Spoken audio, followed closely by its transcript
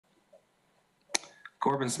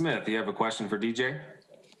Corbin Smith, you have a question for DJ?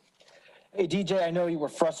 Hey, DJ, I know you were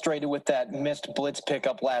frustrated with that missed blitz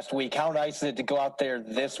pickup last week. How nice is it to go out there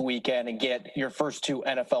this weekend and get your first 2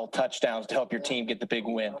 NFL touchdowns to help your team get the big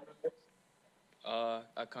win? I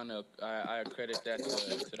credit that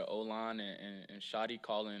to the O-line and Shoddy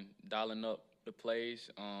dialing up the plays,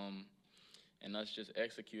 and us just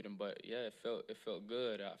executing. But yeah, it felt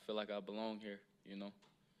good. I feel like I belong here, you know.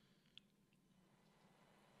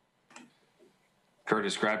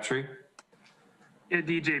 Curtis Crabtree. Yeah,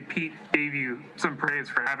 DJ, Pete gave you some praise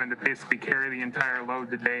for having to basically carry the entire load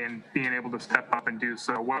today and being able to step up and do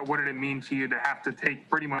so. What did it mean to you to have to take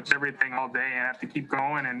pretty much everything all day and have to keep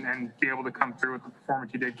going and be able to come through with the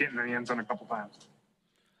performance you did, getting in the end zone a couple times?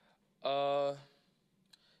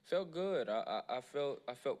 Felt good. I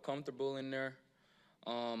felt comfortable in there.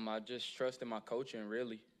 I just trusted my coaching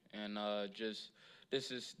really, and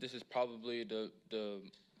this is probably the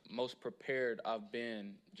most prepared I've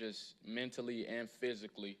been, just mentally and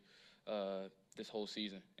physically, this whole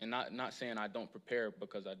season. And not saying I don't prepare,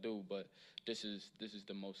 because I do, but this is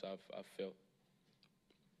the most I've felt.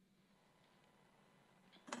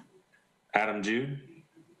 Adam Jude.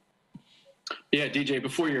 Yeah, DJ,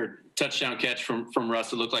 before your touchdown catch from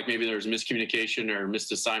Russ, it looked like maybe there was miscommunication or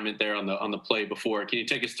missed assignment there on the play before. Can you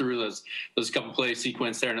take us through those couple play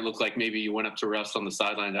sequence there? And it looked like maybe you went up to Russ on the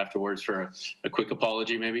sideline afterwards for a quick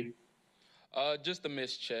apology, maybe? Just a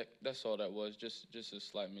mischeck. That's all that was. Just a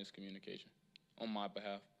slight miscommunication on my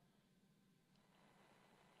behalf.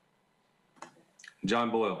 John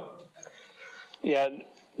Boyle. Yeah,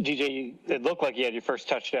 DJ, it looked like you had your first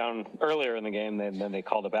touchdown earlier in the game, and then they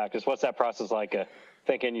called it back. Just what's that process like?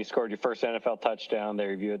 Thinking you scored your first NFL touchdown, they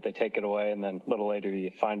review it, they take it away, and then a little later you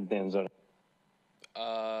find the end zone.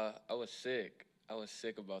 I was sick. I was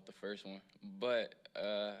sick about the first one, but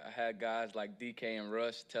I had guys like DK and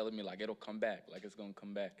Russ telling me like it'll come back, like it's gonna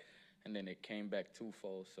come back, and then it came back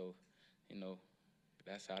twofold. So, you know,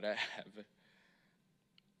 that's how that happened.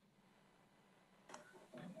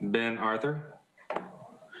 Ben Arthur.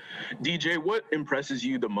 DJ, what impresses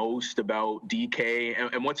you the most about DK,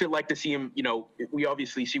 and what's it like to see him? You know, we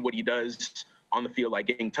obviously see what he does on the field, like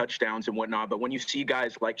getting touchdowns and whatnot, but when you see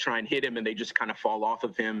guys like try and hit him and they just kind of fall off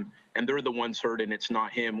of him and they're the ones hurt and it's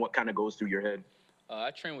not him, what kind of goes through your head?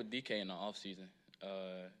 I trained with DK in the off season.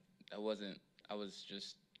 I was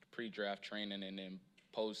just pre-draft training and then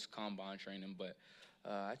post-combine training, but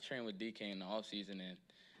I trained with DK in the off season,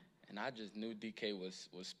 and I just knew DK was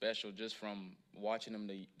special just from watching him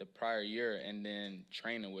the prior year and then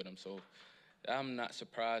training with him. So I'm not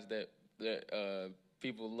surprised that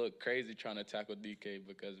people look crazy trying to tackle DK,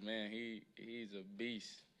 because, man, he's a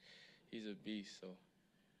beast. He's a beast, so.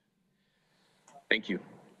 Thank you.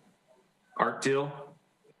 Art Till.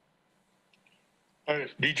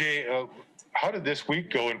 DJ, how did this week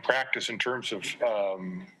go in practice in terms of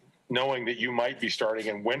knowing that you might be starting,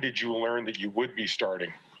 and when did you learn that you would be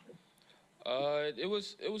starting? It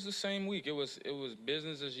was the same week. It was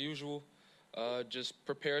business as usual. Just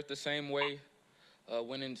prepared the same way.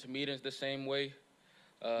 Went into meetings the same way.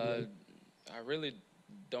 I really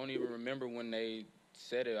don't even remember when they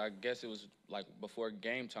said it. I guess it was like before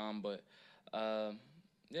game time, but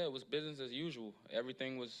yeah, it was business as usual.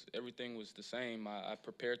 Everything was the same. I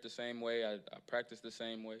prepared the same way. I practiced the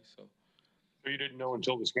same way. So you didn't know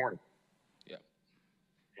until this morning? Yeah.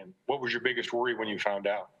 And what was your biggest worry when you found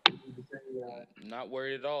out? Not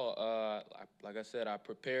worried at all. Like I said, I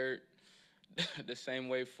prepared the same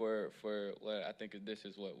way for what I think this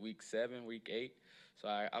is week 7, week 8. So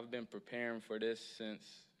I've been preparing for this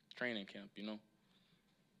since training camp, you know.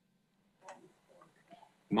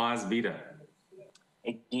 Maz Vida.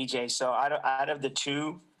 Hey, DJ, so out of the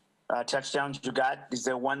 2 touchdowns you got, is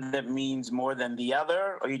there one that means more than the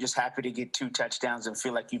other, or are you just happy to get 2 touchdowns and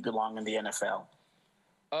feel like you belong in the NFL?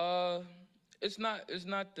 It's not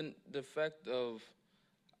the fact of,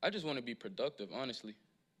 I just want to be productive, honestly.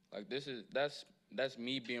 Like that's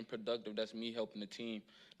me being productive. That's me helping the team.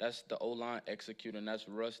 That's the O-line executing. That's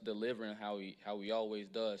Russ delivering how he always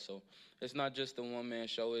does. So it's not just a one-man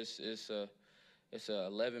show. It's a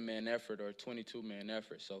 11-man effort or a 22-man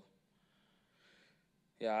effort. So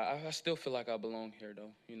yeah, I still feel like I belong here,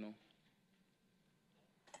 though. You know.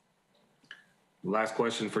 Last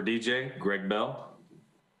question for DJ, Greg Bell.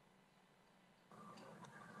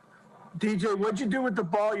 DJ, what'd you do with the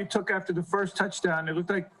ball you took after the first touchdown? It looked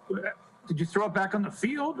like, did you throw it back on the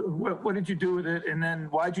field? What did you do with it? And then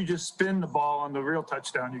why'd you just spin the ball on the real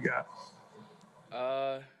touchdown you got?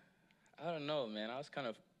 I don't know, man. I was kind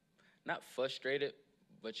of not frustrated,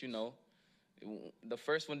 but, you know, the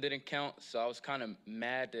first one didn't count, so I was kind of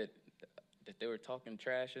mad that if they were talking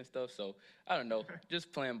trash and stuff. So I don't know,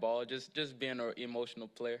 just playing ball, just being an emotional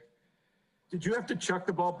player. Did you have to chuck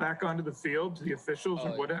the ball back onto the field to the officials,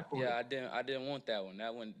 or what happened? Yeah, I didn't want that one.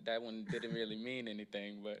 That one didn't really mean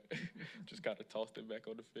anything, but just kind of tossed it back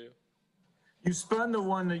on the field. You spun the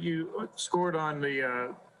one that you scored on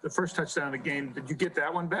the first touchdown of the game. Did you get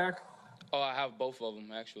that one back? Oh, I have both of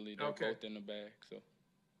them actually. They're Okay. both in the bag. So.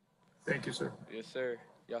 Thank you, sir. Yes, sir.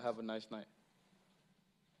 Y'all have a nice night.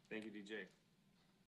 Thank you, DJ.